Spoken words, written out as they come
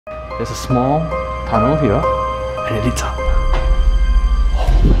there's a small tunnel here and it leads up.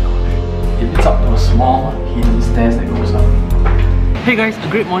 Oh my gosh. It leads up to a small hidden stairs that goes up. Hey guys, a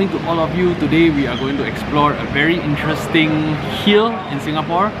great morning to all of you. Today we are going to explore a very interesting hill in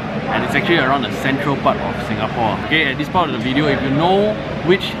Singapore, and it's actually around the central part of Singapore. Okay, at this part of the video, if you know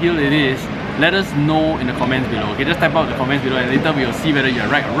which hill it is, let us know in the comments below. Okay, just type out the comments below and later we will see whether you're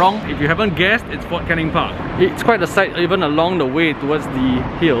right or wrong. If you haven't guessed, it's Fort Canning Park. It's quite a sight even along the way towards the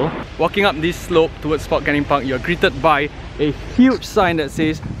hill. Walking up this slope towards Fort Canning Park, you're greeted by a huge sign that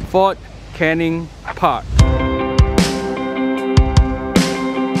says Fort Canning Park.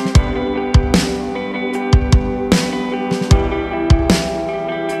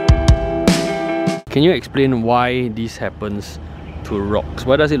 Can you explain why this happens to rocks?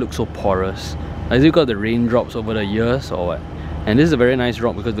 Why does it look so porous? Has it got the raindrops over the years or what? And this is a very nice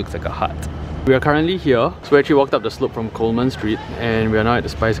rock because it looks like a hut. We are currently here. So we actually walked up the slope from Coleman Street and we are now at the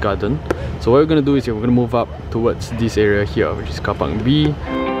Spice Garden. So what we're going to do is we're going to move up towards this area here, which is Car Park B.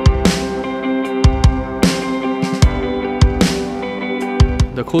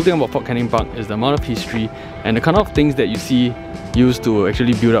 The cool thing about Fort Canning Park is the amount of history and the kind of things that you see used to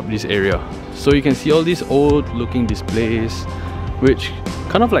actually build up this area. So you can see all these old looking displays which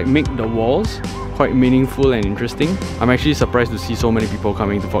kind of like make the walls quite meaningful and interesting. I'm actually surprised to see so many people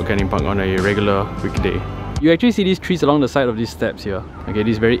coming to Fort Canning Park on a regular weekday. You actually see these trees along the side of these steps here. Okay,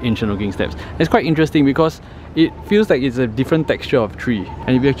 these very ancient looking steps. It's quite interesting because it feels like it's a different texture of tree.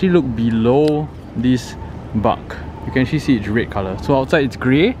 And if you actually look below this bark, you can actually see it's red color. So outside it's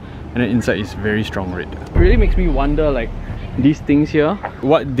grey and then inside it's very strong red. It really makes me wonder like these things here,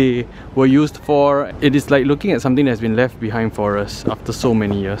 what they were used for. It is like looking at something that's been left behind for us after so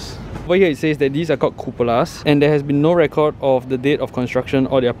many years. Over here it says that these are called cupolas and there has been no record of the date of construction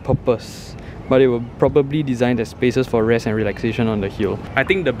or their purpose, but they were probably designed as spaces for rest and relaxation on the hill. I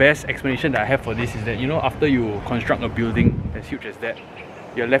think the best explanation that I have for this is that, you know, after you construct a building as huge as that,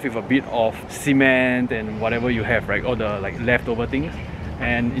 you're left with a bit of cement and whatever you have, right? All the like leftover things.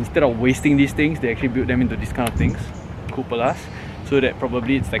 And instead of wasting these things, they actually build them into these kind of things, cupolas, so that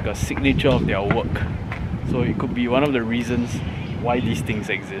probably it's like a signature of their work. So it could be one of the reasons why these things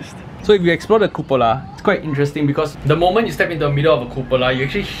exist. So if you explore the cupola, it's quite interesting because the moment you step into the middle of a cupola, you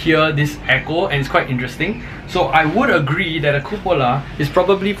actually hear this echo and it's quite interesting. So I would agree that a cupola is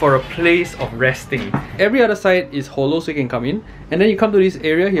probably for a place of resting. Every other side is hollow so you can come in, and then you come to this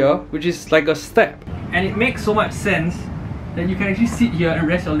area here which is like a step. And it makes so much sense that you can actually sit here and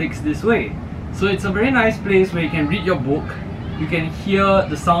rest your legs this way. So it's a very nice place where you can read your book, you can hear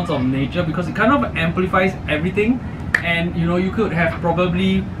the sounds of nature because it kind of amplifies everything. And you know, you could have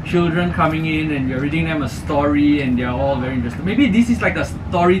probably children coming in and you're reading them a story and they're all very interested. Maybe this is like a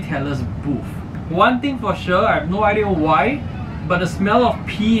storyteller's booth. One thing for sure, I have no idea why, but the smell of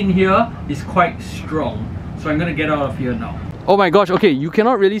pee in here is quite strong. So I'm gonna get out of here now. Oh my gosh, okay, you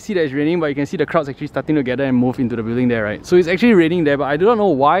cannot really see that it's raining, but you can see the crowds actually starting to gather and move into the building there, right? So it's actually raining there, but I do not know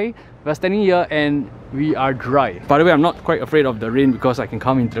why. We're standing here and we are dry. By the way, I'm not quite afraid of the rain because I can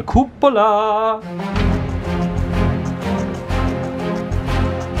come into the cupola.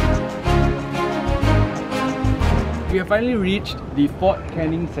 We have finally reached the Fort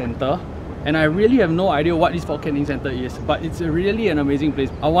Canning Centre, and I really have no idea what this Fort Canning Centre is, but it's really an amazing place.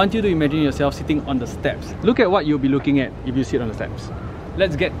 I want you to imagine yourself sitting on the steps. Look at what you'll be looking at if you sit on the steps.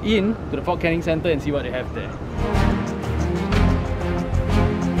 Let's get in to the Fort Canning Centre and see what they have there.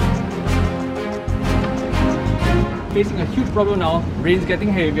 Facing a huge problem now, rain's getting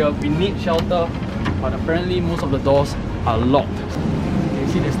heavier, we need shelter, but apparently most of the doors are locked. You can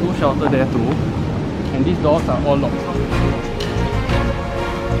see there's no shelter there too. And these doors are all locked.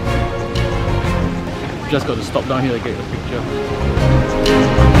 Just got to stop down here to get the picture.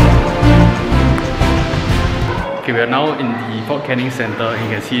 Okay, we are now in the Fort Canning Centre and you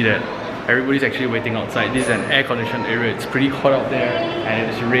can see that everybody's actually waiting outside. This is an air-conditioned area. It's pretty hot out there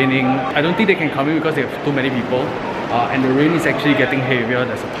and it's raining. I don't think they can come in because they have too many people. And the rain is actually getting heavier.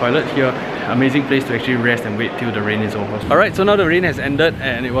 There's a toilet here. Amazing place to actually rest and wait till the rain is over. Alright, so now the rain has ended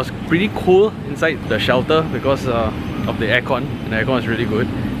and it was pretty cool inside the shelter because of the aircon. And the aircon was really good.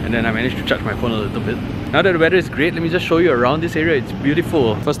 And then I managed to charge my phone a little bit. Now that the weather is great, let me just show you around this area. It's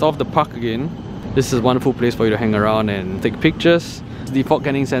beautiful. First off, the park again. This is a wonderful place for you to hang around and take pictures. The Fort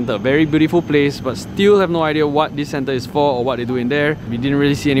Canning Centre, very beautiful place, but still have no idea what this centre is for or what they do in there. We didn't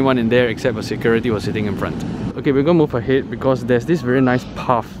really see anyone in there except a security was sitting in front. Okay, we're gonna move ahead because there's this very nice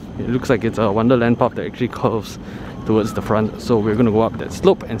path. It looks like it's a Wonderland path that actually curves towards the front. So we're gonna go up that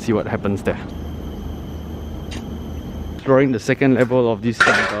slope and see what happens there. Exploring the second level of this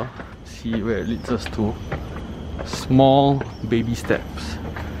centre, see where it leads us to. Small baby steps.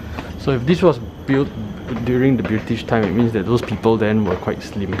 So if this was built during the British time, it means that those people then were quite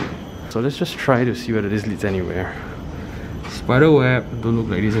slim. So let's just try to see whether this leads anywhere. Spider web, don't look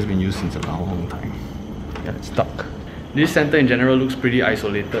like this has been used since a long time. Yeah, it's stuck. This center in general looks pretty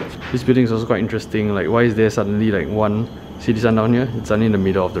isolated. This building is also quite interesting. Like, why is there suddenly like one, see this one down here? It's suddenly in the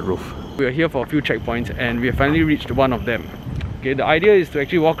middle of the roof. We are here for a few checkpoints and we have finally reached one of them. Okay, the idea is to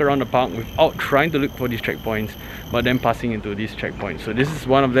actually walk around the park without trying to look for these checkpoints, but then passing into these checkpoints. So this is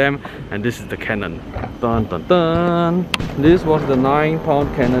one of them, and this is the cannon. Dun dun dun! This was the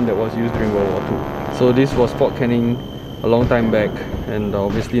 9-pound cannon that was used during World War II. So this was Fort Canning a long time back, and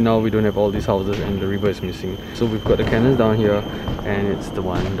obviously now we don't have all these houses and the river is missing. So we've got the cannons down here, and it's the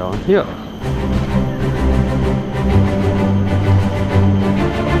one down here.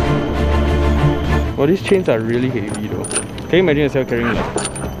 Well, these chains are really heavy though. Can you imagine yourself carrying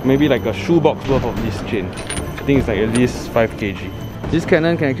like, maybe like a shoebox worth of this chain? I think it's like at least 5 kg. This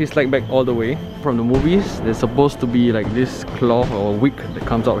cannon can actually slide back all the way. From the movies, there's supposed to be like this cloth or wick that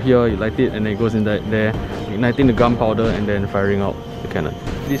comes out here, you light it and then it goes in there, igniting the gunpowder and then firing out the cannon.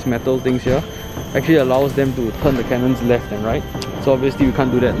 These metal things here actually allows them to turn the cannons left and right. So obviously we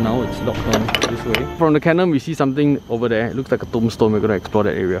can't do that now, it's locked on this way. From the cannon we see something over there, it looks like a tombstone. We're going to explore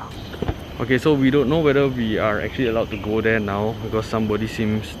that area. Okay, so we don't know whether we are actually allowed to go there now because somebody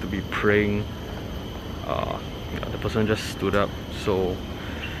seems to be praying. The person just stood up, so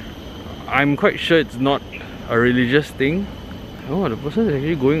I'm quite sure it's not a religious thing. Oh, the person is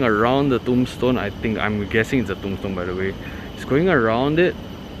actually going around the tombstone. I'm guessing it's a tombstone, by the way. He's going around it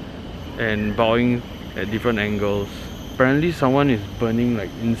and bowing at different angles. Apparently someone is burning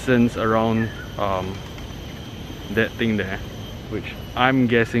like incense around that thing there, which I'm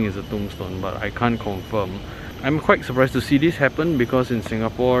guessing is a tombstone, but I can't confirm. I'm quite surprised to see this happen because in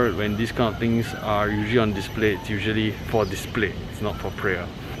Singapore, when these kind of things are usually on display, it's usually for display, it's not for prayer.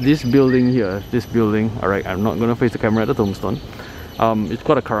 This building here, alright, I'm not gonna face the camera at the tombstone. It's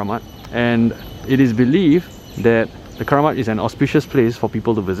called a karamat, and it is believed that the karamat is an auspicious place for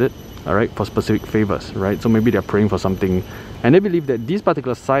people to visit, alright, for specific favors, right? So maybe they're praying for something, and they believe that this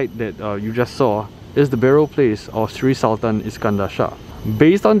particular site that you just saw is the burial place of Sri Sultan Iskandar Shah.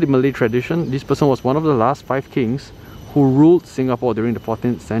 Based on the Malay tradition, this person was one of the last 5 kings who ruled Singapore during the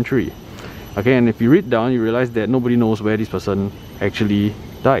 14th century. Okay, and if you read down, you realize that nobody knows where this person actually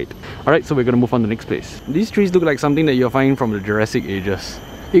died. Alright, so we're gonna move on to the next place. These trees look like something that you're finding from the Jurassic ages.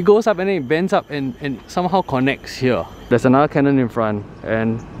 It goes up and then it bends up and somehow connects here. There's another cannon in front,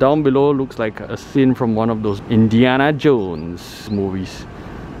 and down below looks like a scene from one of those Indiana Jones movies.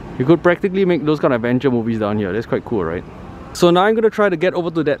 You could practically make those kind of adventure movies down here. That's quite cool, right? So now I'm going to try to get over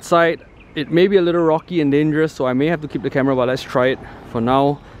to that side. It may be a little rocky and dangerous, so I may have to keep the camera, but let's try it. For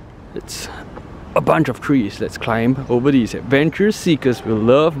now, it's a bunch of trees. Let's climb over these. Adventure seekers will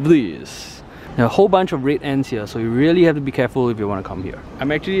love this. There are a whole bunch of red ants here, so you really have to be careful if you want to come here.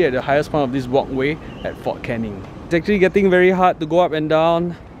 I'm actually at the highest point of this walkway at Fort Canning. It's actually getting very hard to go up and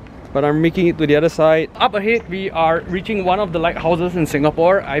down, but I'm making it to the other side. Up ahead, we are reaching one of the lighthouses in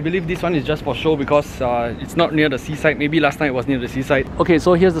Singapore. I believe this one is just for show because it's not near the seaside. Maybe last night it was near the seaside. Okay,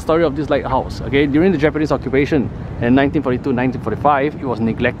 so here's the story of this lighthouse. Okay, during the Japanese occupation in 1942-1945, it was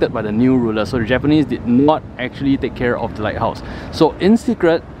neglected by the new ruler. So the Japanese did not actually take care of the lighthouse. So in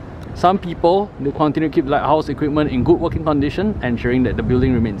secret, some people, they continue to keep lighthouse equipment in good working condition, ensuring that the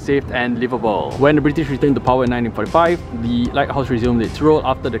building remains safe and livable. When the British returned to power in 1945, the lighthouse resumed its role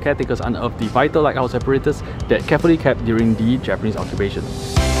after the caretakers unearthed the vital lighthouse apparatus that carefully kept during the Japanese occupation.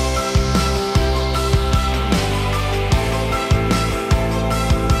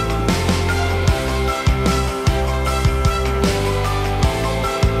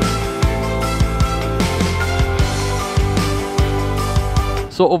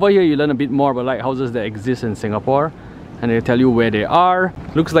 So over here you learn a bit more about lighthouses that exist in Singapore, and they tell you where they are.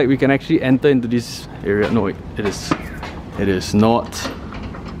 Looks like we can actually enter into this area. No, it is not.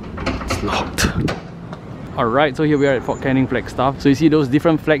 It's locked. Alright, so here we are at Fort Canning Flagstaff. So you see those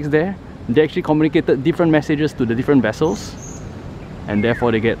different flags there? They actually communicated different messages to the different vessels, and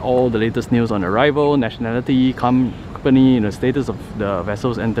therefore they get all the latest news on arrival, nationality, company, and the status of the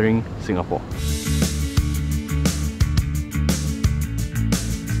vessels entering Singapore.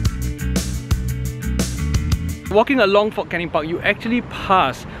 Walking along Fort Canning Park, you actually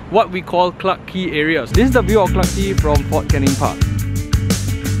pass what we call Clarke Quay areas. This is the view of Clarke Quay from Fort Canning Park.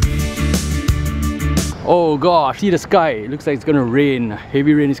 Oh gosh, see the sky. It looks like it's gonna rain.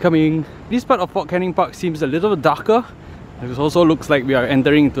 Heavy rain is coming. This part of Fort Canning Park seems a little darker. It also looks like we are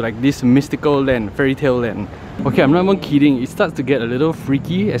entering into like this mystical land, fairy tale land. Okay, I'm not even kidding. It starts to get a little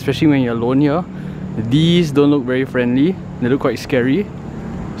freaky, especially when you're alone here. These don't look very friendly. They look quite scary.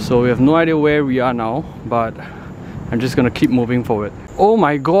 So we have no idea where we are now, but I'm just gonna keep moving forward. Oh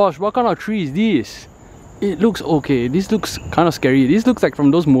my gosh, what kind of tree is this? It looks okay. This looks kind of scary. This looks like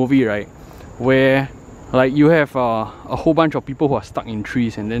from those movies, right? Where like you have a whole bunch of people who are stuck in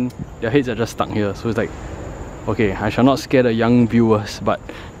trees and then their heads are just stuck here. So it's like, okay, I shall not scare the young viewers, but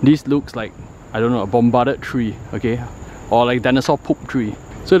this looks like, I don't know, a bombarded tree, okay? Or like dinosaur poop tree.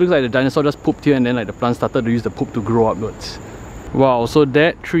 So it looks like the dinosaur just pooped here and then like the plant started to use the poop to grow upwards. Wow, so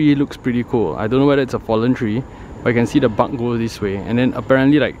that tree looks pretty cool. I don't know whether it's a fallen tree, but I can see the bark go this way, and then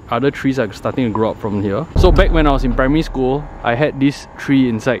apparently like other trees are starting to grow up from here. So back when I was in primary school, I had this tree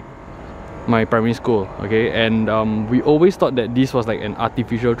inside my primary school, okay, and we always thought that this was like an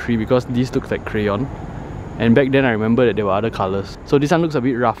artificial tree because this looks like crayon, and back then I remember that there were other colors. So this one looks a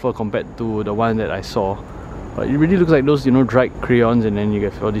bit rougher compared to the one that I saw, but it really looks like those, you know, dried crayons, and then you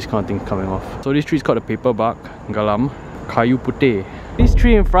get all these kind of things coming off. So this tree is called a paper bark galam, kayu putih. This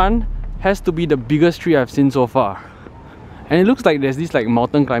tree in front has to be the biggest tree I've seen so far. And it looks like there's these like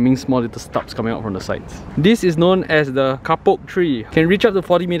mountain climbing small little stubs coming out from the sides. This is known as the kapok tree. Can reach up to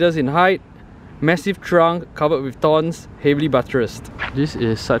 40 meters in height. Massive trunk covered with thorns, heavily buttressed. This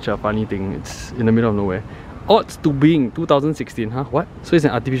is such a funny thing. It's in the middle of nowhere. Odds to being 2016, huh? What? So it's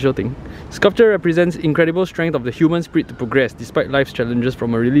an artificial thing. Sculpture represents incredible strength of the human spirit to progress despite life's challenges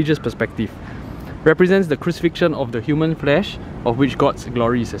from a religious perspective. Represents the crucifixion of the human flesh, of which God's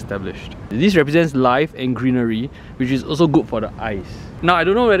glory is established. This represents life and greenery, which is also good for the eyes. Now, I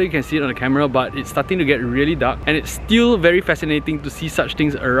don't know whether you can see it on the camera, but it's starting to get really dark, and it's still very fascinating to see such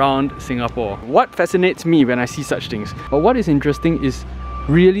things around Singapore. What fascinates me when I see such things, but what is interesting is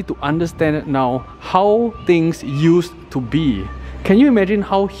really to understand now how things used to be. Can you imagine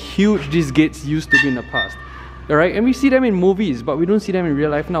how huge these gates used to be in the past? Alright, and we see them in movies, but we don't see them in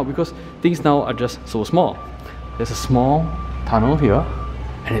real life now because things now are just so small. There's a small tunnel here,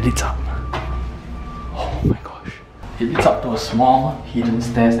 and it leads up. Oh my gosh. It leads up to a small hidden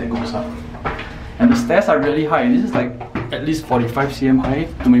stairs that goes up. And the stairs are really high. This is like at least 45 cm high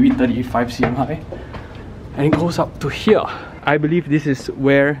to maybe 35 cm high. And it goes up to here. I believe this is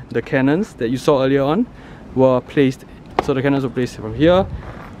where the cannons that you saw earlier on were placed. So the cannons were placed from here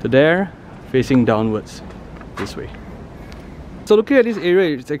to there, facing downwards. This way. So looking at this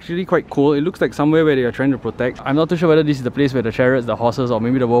area, it's actually quite cool. It looks like somewhere where they are trying to protect. I'm not too sure whether this is the place where the chariots, the horses, or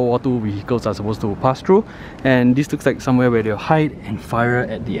maybe the World War II vehicles are supposed to pass through. And this looks like somewhere where they'll hide and fire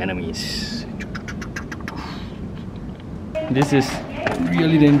at the enemies. This is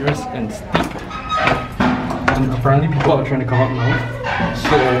really dangerous and steep. And apparently people are trying to come up now.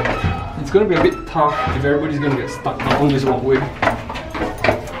 So it's going to be a bit tough if everybody's going to get stuck on this walkway.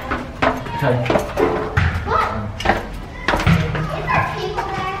 Okay.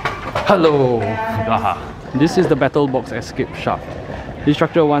 Hello! This is the battle box escape shaft. This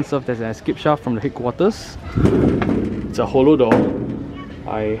structure once served as an escape shaft from the headquarters. It's a hollow door.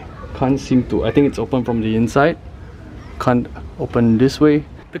 I can't seem to... I think it's open from the inside. Can't open this way.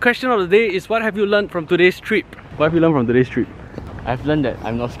 The question of the day is, what have you learned from today's trip? What have you learned from today's trip? I've learned that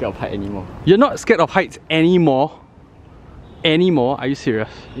I'm not scared of height anymore. You're not scared of heights anymore? Anymore? Are you serious?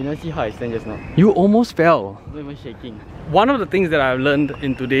 You know, see how I stand just now? You almost fell. I'm not even shaking. One of the things that I've learned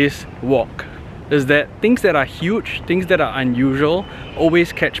in today's walk is that things that are huge, things that are unusual,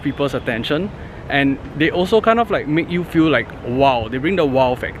 always catch people's attention, and they also kind of like make you feel like wow. They bring the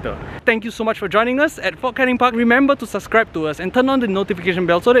wow factor. Thank you so much for joining us at Fort Canning Park. Remember to subscribe to us and turn on the notification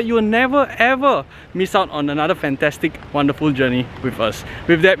bell so that you will never ever miss out on another fantastic, wonderful journey with us.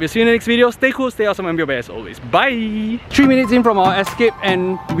 With that, we'll see you in the next video. Stay cool, stay awesome, and be your best as always. Bye! 3 minutes in from our escape,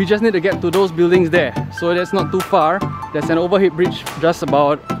 and we just need to get to those buildings there. So that's not too far. There's an overhead bridge just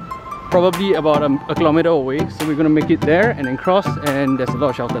probably about a kilometer away, so we're gonna make it there and then cross, and there's a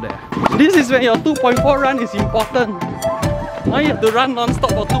lot of shelter there. This is when your 2.4 run is important. Now you have to run non-stop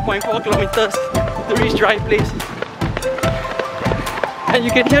for 2.4 kilometers to reach dry place. And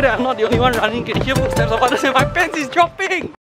you can hear that I'm not the only one running. You can hear footsteps of others and my pants is dropping!